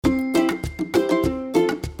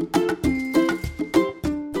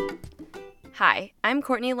Hi, I'm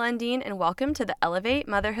Courtney Lundeen, and welcome to the Elevate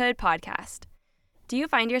Motherhood podcast. Do you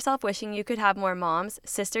find yourself wishing you could have more moms,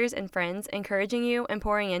 sisters, and friends encouraging you and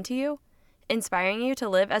pouring into you, inspiring you to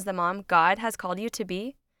live as the mom God has called you to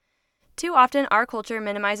be? Too often, our culture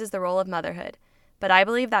minimizes the role of motherhood, but I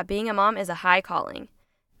believe that being a mom is a high calling,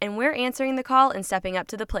 and we're answering the call and stepping up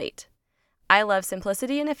to the plate. I love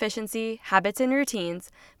simplicity and efficiency, habits and routines,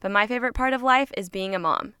 but my favorite part of life is being a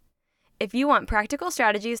mom. If you want practical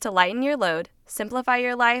strategies to lighten your load, simplify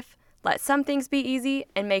your life, let some things be easy,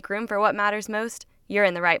 and make room for what matters most, you're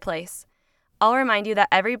in the right place. I'll remind you that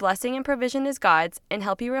every blessing and provision is God's and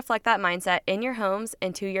help you reflect that mindset in your homes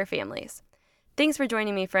and to your families. Thanks for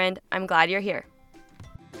joining me, friend. I'm glad you're here.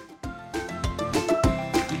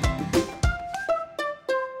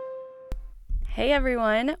 Hey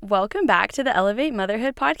everyone, welcome back to the Elevate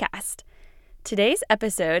Motherhood podcast. Today's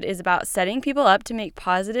episode is about setting people up to make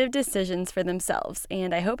positive decisions for themselves,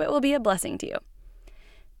 and I hope it will be a blessing to you.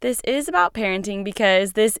 This is about parenting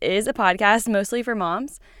because this is a podcast mostly for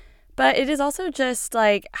moms, but it is also just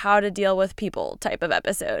like how to deal with people type of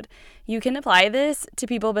episode. You can apply this to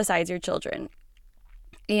people besides your children.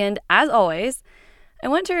 And as always, I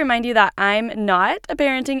want to remind you that I'm not a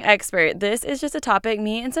parenting expert. This is just a topic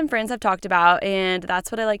me and some friends have talked about, and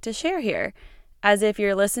that's what I like to share here, as if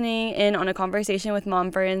you're listening in on a conversation with mom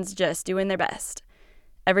friends just doing their best.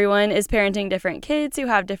 Everyone is parenting different kids who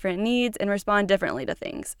have different needs and respond differently to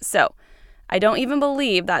things. So I don't even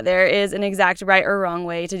believe that there is an exact right or wrong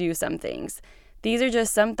way to do some things. These are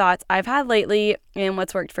just some thoughts I've had lately and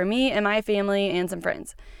what's worked for me and my family and some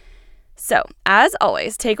friends. So, as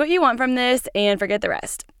always, take what you want from this and forget the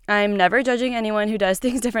rest. I'm never judging anyone who does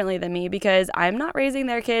things differently than me because I'm not raising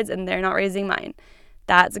their kids and they're not raising mine.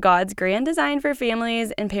 That's God's grand design for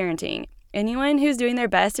families and parenting. Anyone who's doing their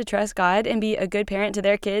best to trust God and be a good parent to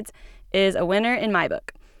their kids is a winner in my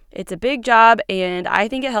book. It's a big job, and I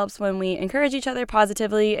think it helps when we encourage each other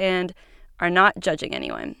positively and are not judging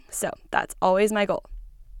anyone. So that's always my goal.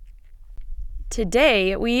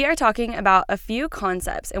 Today, we are talking about a few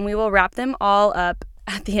concepts, and we will wrap them all up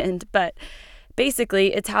at the end, but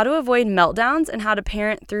basically, it's how to avoid meltdowns and how to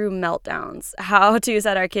parent through meltdowns, how to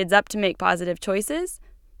set our kids up to make positive choices.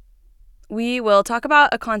 We will talk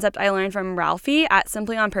about a concept I learned from Ralphie at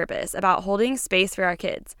Simply on Purpose about holding space for our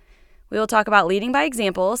kids. We will talk about leading by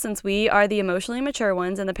example since we are the emotionally mature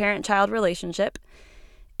ones in the parent-child relationship.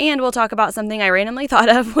 And we'll talk about something I randomly thought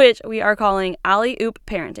of, which we are calling alley-oop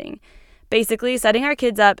parenting, basically setting our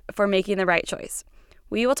kids up for making the right choice.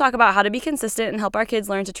 We will talk about how to be consistent and help our kids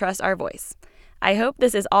learn to trust our voice. I hope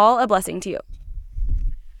this is all a blessing to you.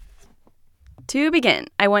 To begin,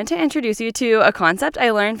 I want to introduce you to a concept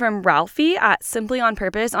I learned from Ralphie at Simply on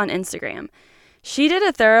Purpose on Instagram. She did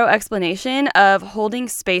a thorough explanation of holding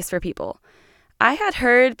space for people. I had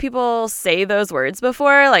heard people say those words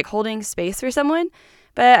before, like holding space for someone,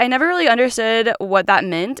 but I never really understood what that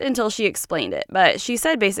meant until she explained it. But she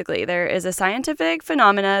said basically there is a scientific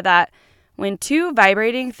phenomena that when two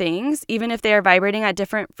vibrating things, even if they are vibrating at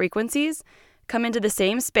different frequencies, come into the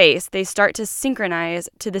same space, they start to synchronize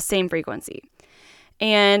to the same frequency.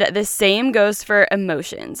 And the same goes for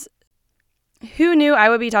emotions. Who knew I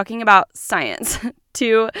would be talking about science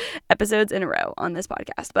 2 episodes in a row on this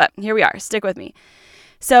podcast? But here we are. Stick with me.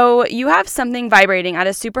 So you have something vibrating at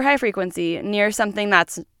a super high frequency near something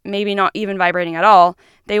that's maybe not even vibrating at all.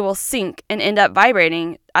 They will sync and end up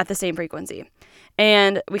vibrating at the same frequency.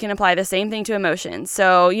 And we can apply the same thing to emotions.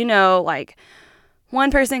 So, like one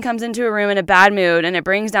person comes into a room in a bad mood and it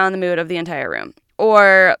brings down the mood of the entire room.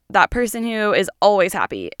 Or that person who is always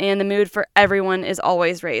happy and the mood for everyone is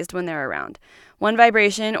always raised when they're around. One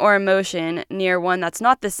vibration or emotion near one that's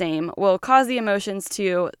not the same will cause the emotions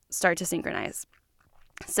to start to synchronize.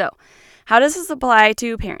 So, how does this apply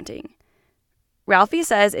to parenting? Ralphie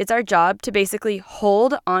says it's our job to basically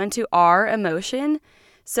hold onto our emotion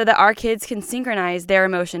so that our kids can synchronize their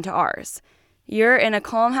emotion to ours. You're in a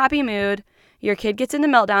calm, happy mood. Your kid gets into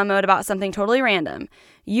meltdown mode about something totally random.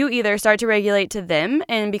 You either start to regulate to them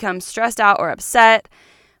and become stressed out or upset,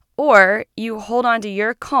 or you hold on to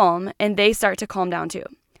your calm and they start to calm down too.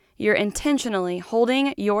 You're intentionally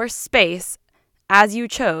holding your space as you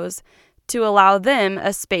chose to allow them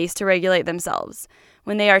a space to regulate themselves.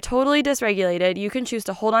 When they are totally dysregulated, you can choose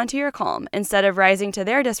to hold on to your calm instead of rising to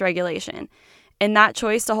their dysregulation. And that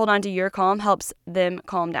choice to hold on to your calm helps them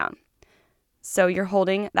calm down. So you're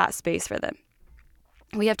holding that space for them.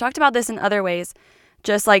 We have talked about this in other ways,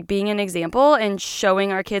 just like being an example and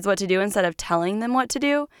showing our kids what to do instead of telling them what to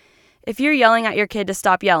do. If you're yelling at your kid to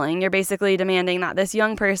stop yelling, you're basically demanding that this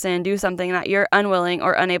young person do something that you're unwilling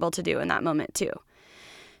or unable to do in that moment too.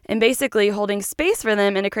 And basically, holding space for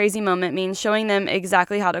them in a crazy moment means showing them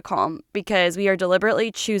exactly how to calm, because we are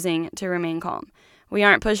deliberately choosing to remain calm. We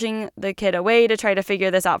aren't pushing the kid away to try to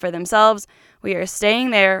figure this out for themselves. We are staying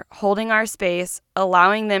there, holding our space,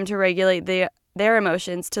 allowing them to regulate their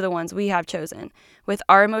emotions to the ones we have chosen, with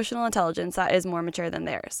our emotional intelligence that is more mature than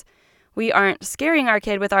theirs. We aren't scaring our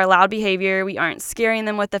kid with our loud behavior. We aren't scaring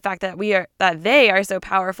them with the fact that they are so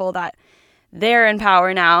powerful that they're in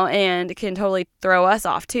power now and can totally throw us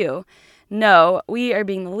off too. No, we are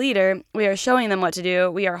being the leader. We are showing them what to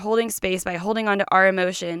do. We are holding space by holding on to our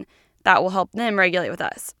emotion that will help them regulate with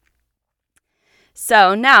us.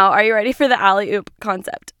 So now, are you ready for the alley-oop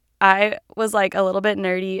concept? I was like a little bit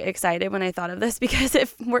nerdy excited when I thought of this because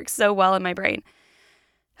it works so well in my brain.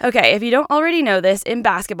 Okay, if you don't already know this, in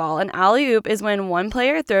basketball, an alley-oop is when one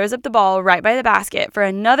player throws up the ball right by the basket for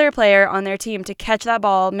another player on their team to catch that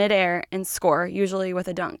ball midair and score, usually with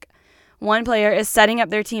a dunk. One player is setting up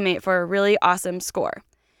their teammate for a really awesome score.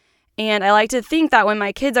 And I like to think that when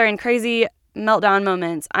my kids are in crazy meltdown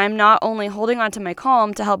moments, I'm not only holding on to my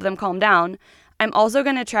calm to help them calm down, I'm also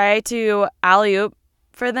going to try to alley-oop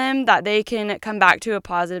for them that they can come back to a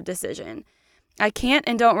positive decision. I can't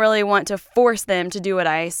and don't really want to force them to do what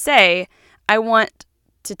I say. I want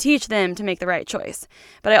to teach them to make the right choice.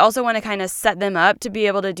 But I also want to kind of set them up to be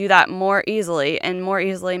able to do that more easily and more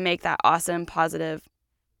easily make that awesome positive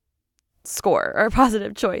score or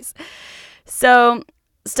positive choice. So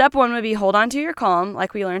step 1 would be hold on to your calm,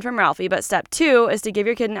 like we learned from Ralphie. But step 2 is to give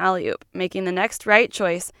your kid an alley-oop, making the next right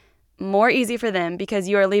choice more easy for them because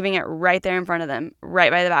you are leaving it right there in front of them, right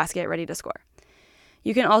by the basket, ready to score.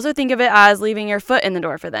 You can also think of it as leaving your foot in the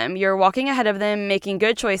door for them. You're walking ahead of them, making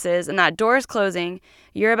good choices, and that door is closing.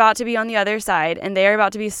 You're about to be on the other side, and they are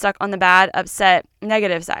about to be stuck on the bad, upset,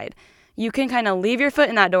 negative side. You can kind of leave your foot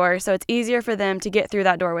in that door so it's easier for them to get through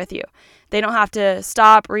that door with you. They don't have to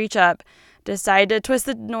stop, reach up, decide to twist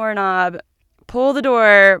the doorknob, pull the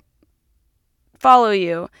door, follow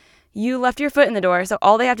you. You left your foot in the door, so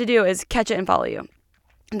all they have to do is catch it and follow you.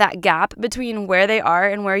 That gap between where they are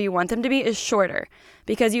and where you want them to be is shorter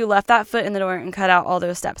because you left that foot in the door and cut out all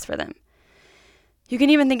those steps for them. You can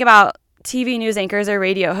even think about TV news anchors or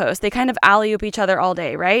radio hosts. They kind of alley-oop each other all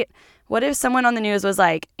day, right? What if someone on the news was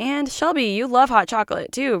like, "And Shelby, you love hot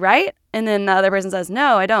chocolate too, right?" And then the other person says,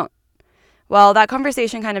 "No, I don't." Well, that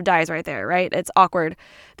conversation kind of dies right there, right? It's awkward.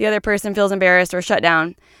 The other person feels embarrassed or shut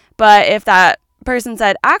down. But if that person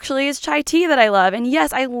said, "Actually, it's chai tea that I love, and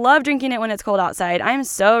yes, I love drinking it when it's cold outside. I'm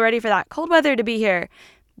so ready for that cold weather to be here,"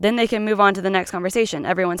 then they can move on to the next conversation.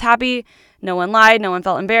 Everyone's happy. No one lied. No one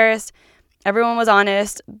felt embarrassed. Everyone was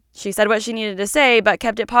honest. She said what she needed to say, but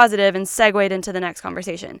kept it positive and segued into the next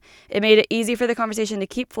conversation. It made it easy for the conversation to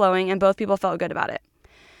keep flowing, and both people felt good about it.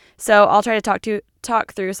 So I'll try to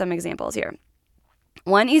talk through some examples here.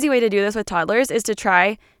 One easy way to do this with toddlers is to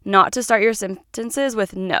try not to start your sentences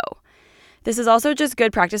with no. This is also just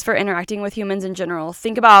good practice for interacting with humans in general.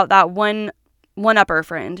 Think about that one-upper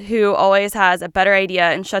friend who always has a better idea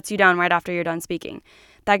and shuts you down right after you're done speaking.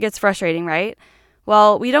 That gets frustrating, right?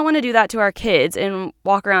 Well, we don't want to do that to our kids and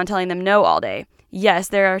walk around telling them no all day. Yes,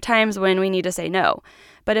 there are times when we need to say no.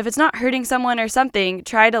 But if it's not hurting someone or something,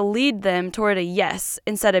 try to lead them toward a yes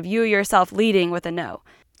instead of you yourself leading with a no.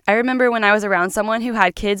 I remember when I was around someone who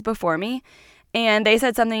had kids before me, and they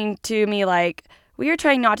said something to me like, "We are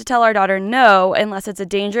trying not to tell our daughter no unless it's a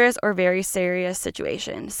dangerous or very serious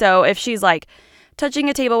situation." So if she's like touching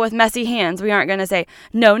a table with messy hands, we aren't going to say,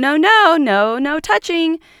 "No, no, no, no, no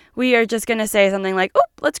touching." We are just going to say something like, "Oh,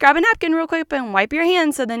 let's grab a napkin real quick and wipe your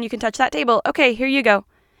hands so then you can touch that table. Okay, here you go."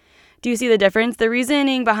 Do you see the difference? The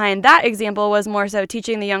reasoning behind that example was more so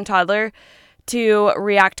teaching the young toddler to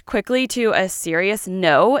react quickly to a serious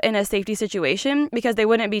no in a safety situation because they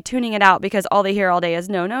wouldn't be tuning it out because all they hear all day is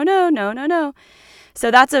no, no, no, no, no, no.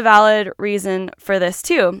 So that's a valid reason for this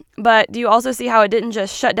too. But do you also see how it didn't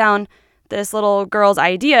just shut down this little girl's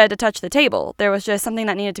idea to touch the table? There was just something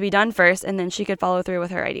that needed to be done first, and then she could follow through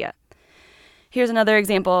with her idea. Here's another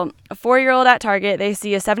example. A 4-year-old at Target, they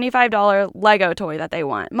see a $75 Lego toy that they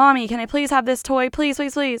want. "Mommy, can I please have this toy? Please,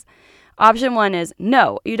 please, please." Option 1 is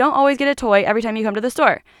no. You don't always get a toy every time you come to the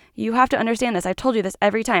store. You have to understand this. I've told you this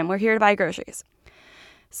every time. We're here to buy groceries.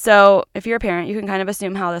 So if you're a parent, you can kind of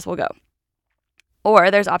assume how this will go. Or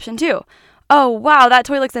there's option 2. "Oh, wow, that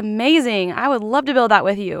toy looks amazing. I would love to build that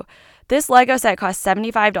with you. This Lego set costs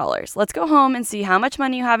 $75. Let's go home and see how much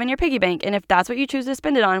money you have in your piggy bank, and if that's what you choose to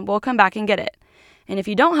spend it on, we'll come back and get it. And if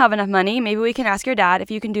you don't have enough money, maybe we can ask your dad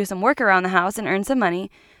if you can do some work around the house and earn some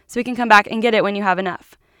money so we can come back and get it when you have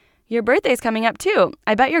enough. Your birthday's coming up too.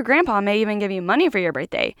 I bet your grandpa may even give you money for your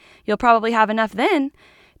birthday. You'll probably have enough then.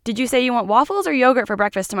 Did you say you want waffles or yogurt for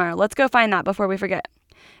breakfast tomorrow? Let's go find that before we forget.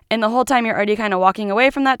 And the whole time you're already kind of walking away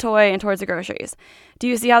from that toy and towards the groceries. Do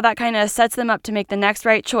you see how that kind of sets them up to make the next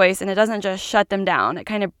right choice, and it doesn't just shut them down? It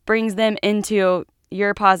kind of brings them into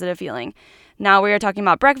your positive feeling. Now we are talking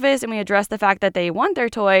about breakfast, and we address the fact that they want their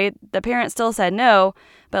toy. The parent still said no,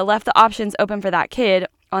 but left the options open for that kid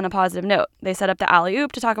on a positive note. They set up the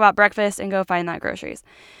alley-oop to talk about breakfast and go find that groceries.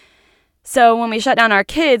 So when we shut down our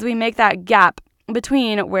kids, we make that gap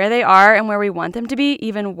between where they are and where we want them to be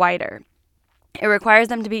even wider. It requires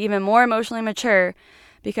them to be even more emotionally mature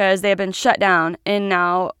because they have been shut down, and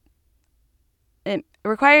now it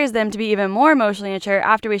requires them to be even more emotionally mature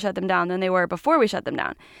after we shut them down than they were before we shut them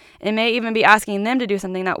down. It may even be asking them to do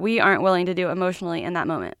something that we aren't willing to do emotionally in that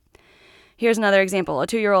moment. Here's another example. A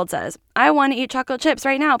 2-year-old says, I want to eat chocolate chips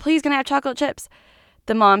right now. Please, can I have chocolate chips?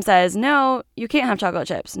 The mom says, no, you can't have chocolate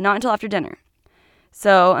chips, not until after dinner.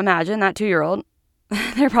 So imagine that 2-year-old,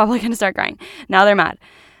 they're probably going to start crying. Now they're mad.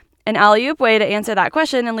 An alley-oop way to answer that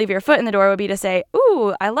question and leave your foot in the door would be to say,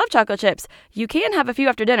 ooh, I love chocolate chips. You can have a few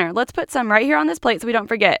after dinner. Let's put some right here on this plate so we don't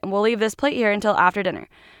forget, and we'll leave this plate here until after dinner.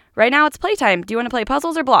 Right now it's playtime. Do you want to play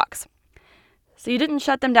puzzles or blocks? So you didn't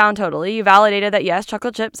shut them down totally. You validated that, yes,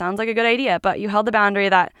 chocolate chips sounds like a good idea, but you held the boundary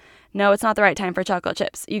that, no, it's not the right time for chocolate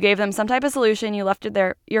chips. You gave them some type of solution. You left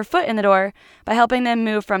your foot in the door by helping them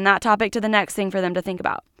move from that topic to the next thing for them to think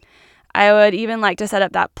about. I would even like to set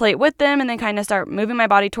up that plate with them and then kind of start moving my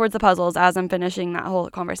body towards the puzzles as I'm finishing that whole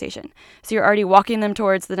conversation. So you're already walking them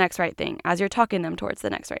towards the next right thing as you're talking them towards the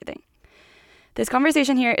next right thing. This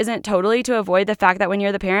conversation here isn't totally to avoid the fact that when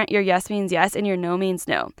you're the parent, your yes means yes and your no means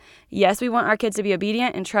no. Yes, we want our kids to be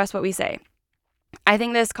obedient and trust what we say. I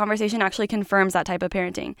think this conversation actually confirms that type of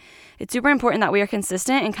parenting. It's super important that we are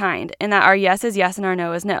consistent and kind, and that our yes is yes and our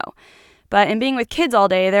no is no. But in being with kids all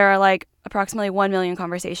day, there are approximately 1 million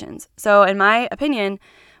conversations. So in my opinion,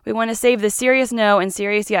 we want to save the serious no and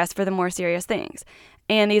serious yes for the more serious things.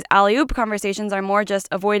 And these alley-oop conversations are more just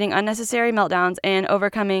avoiding unnecessary meltdowns and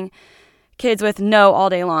overcoming kids with no all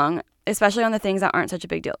day long, especially on the things that aren't such a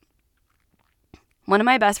big deal. One of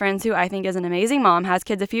my best friends, who I think is an amazing mom, has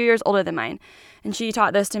kids a few years older than mine. And she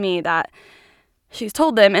taught this to me, that she's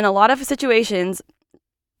told them in a lot of situations,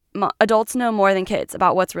 adults know more than kids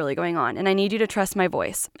about what's really going on, and I need you to trust my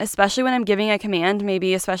voice, especially when I'm giving a command,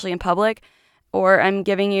 maybe especially in public, or I'm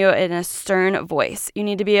giving you in a stern voice. You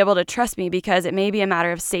need to be able to trust me because it may be a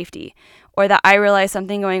matter of safety, or that I realize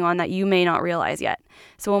something going on that you may not realize yet.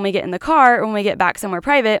 So when we get in the car, or when we get back somewhere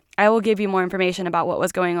private, I will give you more information about what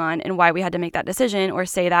was going on and why we had to make that decision or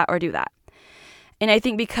say that or do that. And I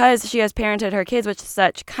think because she has parented her kids with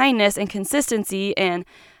such kindness and consistency and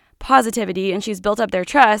positivity, and she's built up their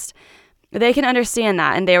trust, they can understand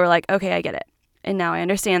that, and they were like, okay, I get it. And now I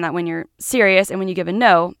understand that when you're serious and when you give a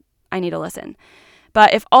no, I need to listen.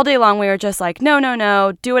 But if all day long we were just like,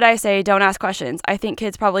 no, do what I say, don't ask questions, I think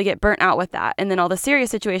kids probably get burnt out with that, and then all the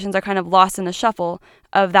serious situations are kind of lost in the shuffle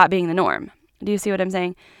of that being the norm. Do you see what I'm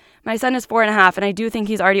saying? My son is 4.5, and I do think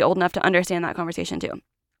he's already old enough to understand that conversation too.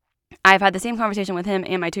 I've had the same conversation with him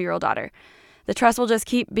and my 2-year-old daughter. The trust will just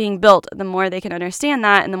keep being built the more they can understand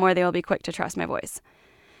that, and the more they will be quick to trust my voice.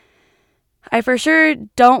 I for sure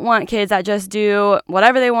don't want kids that just do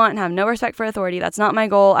whatever they want and have no respect for authority. That's not my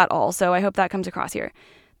goal at all, so I hope that comes across here.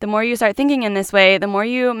 The more you start thinking in this way, the more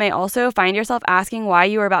you may also find yourself asking why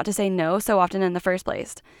you are about to say no so often in the first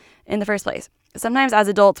place. Sometimes as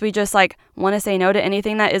adults, we just want to say no to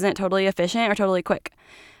anything that isn't totally efficient or totally quick.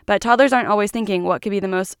 But toddlers aren't always thinking what could be the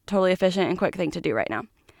most totally efficient and quick thing to do right now.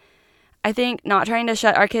 I think not trying to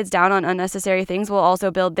shut our kids down on unnecessary things will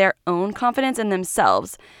also build their own confidence in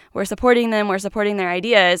themselves. We're supporting them, we're supporting their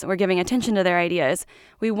ideas, we're giving attention to their ideas.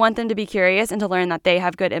 We want them to be curious and to learn that they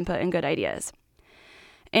have good input and good ideas.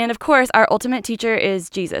 And of course, our ultimate teacher is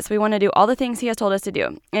Jesus. We want to do all the things he has told us to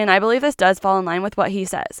do. And I believe this does fall in line with what he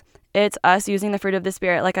says. It's us using the fruit of the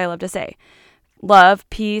Spirit, like I love to say. Love,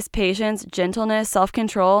 peace, patience, gentleness,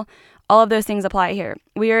 self-control, all of those things apply here.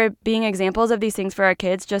 We are being examples of these things for our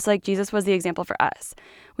kids, just like Jesus was the example for us.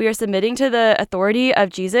 We are submitting to the authority of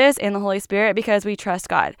Jesus and the Holy Spirit because we trust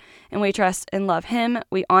God, and we trust and love him.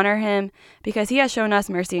 We honor him because he has shown us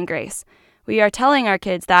mercy and grace. We are telling our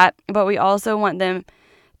kids that, but we also want them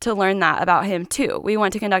to learn that about him too. We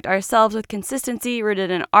want to conduct ourselves with consistency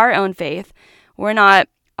rooted in our own faith. We're not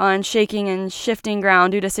on shaking and shifting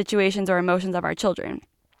ground due to situations or emotions of our children.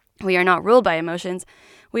 We are not ruled by emotions.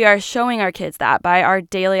 We are showing our kids that by our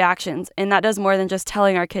daily actions, and that does more than just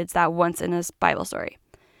telling our kids that once in a Bible story.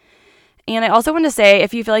 And I also want to say,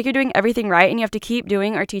 if you feel like you're doing everything right and you have to keep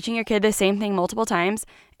doing or teaching your kid the same thing multiple times,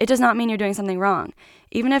 it does not mean you're doing something wrong.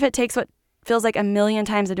 Even if it takes what feels like a million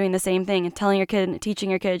times of doing the same thing and telling your kid, teaching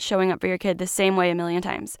your kid, showing up for your kid the same way a million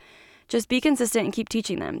times. Just be consistent and keep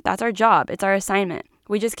teaching them. That's our job. It's our assignment.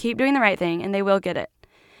 We just keep doing the right thing and they will get it.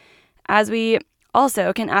 As we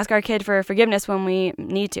also can ask our kid for forgiveness when we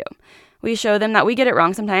need to. We show them that we get it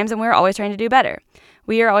wrong sometimes and we're always trying to do better.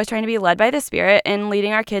 We are always trying to be led by the Spirit and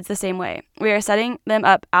leading our kids the same way. We are setting them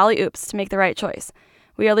up alley-oops to make the right choice.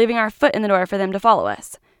 We are leaving our foot in the door for them to follow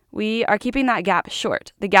us. We are keeping that gap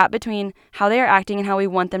short, the gap between how they are acting and how we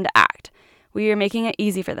want them to act. We are making it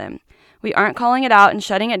easy for them. We aren't calling it out and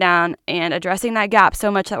shutting it down and addressing that gap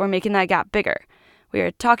so much that we're making that gap bigger. We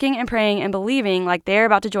are talking and praying and believing like they are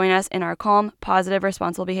about to join us in our calm, positive,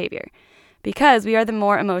 responsible behavior. Because we are the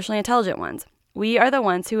more emotionally intelligent ones. We are the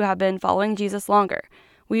ones who have been following Jesus longer.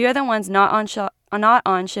 We are the ones not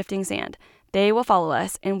on shifting sand. They will follow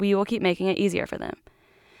us, and we will keep making it easier for them.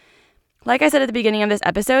 Like I said at the beginning of this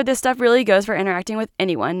episode, this stuff really goes for interacting with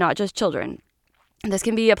anyone, not just children. This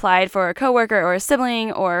can be applied for a coworker or a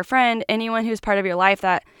sibling or a friend, anyone who's part of your life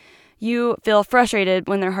that you feel frustrated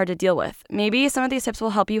when they're hard to deal with. Maybe some of these tips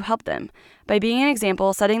will help you help them by being an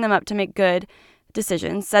example, setting them up to make good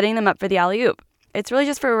decisions, setting them up for the alley-oop. It's really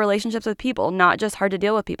just for relationships with people, not just hard to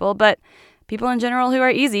deal with people, but people in general who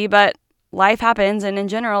are easy, but life happens, and in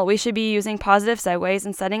general, we should be using positive segues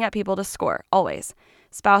and setting up people to score, always.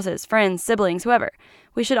 Spouses, friends, siblings, whoever.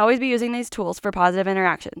 We should always be using these tools for positive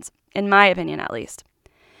interactions, in my opinion at least.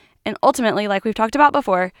 And ultimately, like we've talked about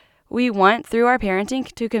before, we want, through our parenting,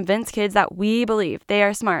 to convince kids that we believe they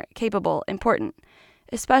are smart, capable, important.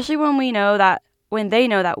 Especially when they know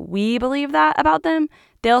that we believe that about them,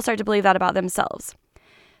 they'll start to believe that about themselves.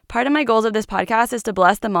 Part of my goals of this podcast is to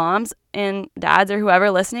bless the moms and dads or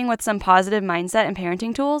whoever listening with some positive mindset and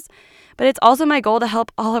parenting tools, but it's also my goal to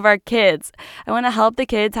help all of our kids. I want to help the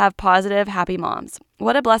kids have positive, happy moms.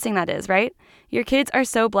 What a blessing that is, right? Your kids are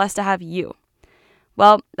so blessed to have you.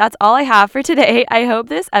 Well, that's all I have for today. I hope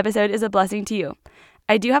this episode is a blessing to you.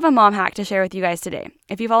 I do have a mom hack to share with you guys today.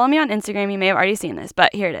 If you follow me on Instagram, you may have already seen this,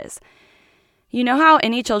 but here it is. You know how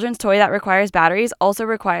any children's toy that requires batteries also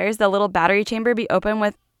requires the little battery chamber be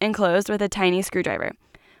open and closed with a tiny screwdriver?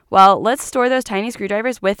 Well, let's store those tiny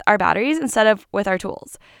screwdrivers with our batteries instead of with our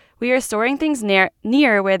tools. We are storing things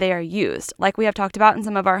near where they are used, like we have talked about in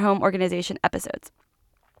some of our home organization episodes.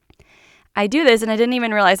 I do this, and I didn't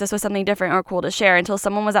even realize this was something different or cool to share until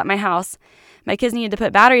someone was at my house. My kids needed to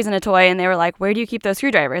put batteries in a toy, and they were like, "Where do you keep those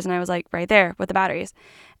screwdrivers?" And I was like, "Right there with the batteries."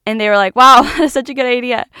 And they were like, "Wow, that's such a good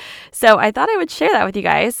idea." So I thought I would share that with you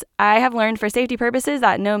guys. I have learned for safety purposes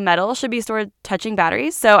that no metal should be stored touching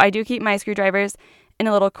batteries. So I do keep my screwdrivers in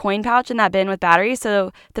a little coin pouch in that bin with batteries,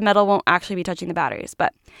 so the metal won't actually be touching the batteries.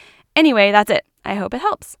 But anyway, that's it. I hope it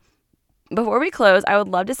helps. Before we close, I would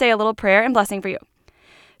love to say a little prayer and blessing for you.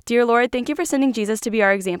 Dear Lord, thank you for sending Jesus to be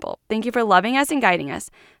our example. Thank you for loving us and guiding us.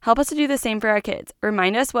 Help us to do the same for our kids.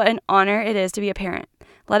 Remind us what an honor it is to be a parent.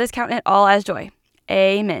 Let us count it all as joy.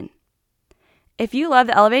 Amen. If you love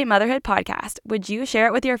the Elevate Motherhood podcast, would you share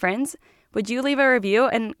it with your friends? Would you leave a review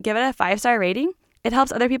and give it a 5-star rating? It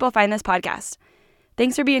helps other people find this podcast.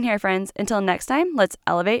 Thanks for being here, friends. Until next time, let's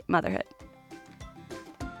elevate motherhood.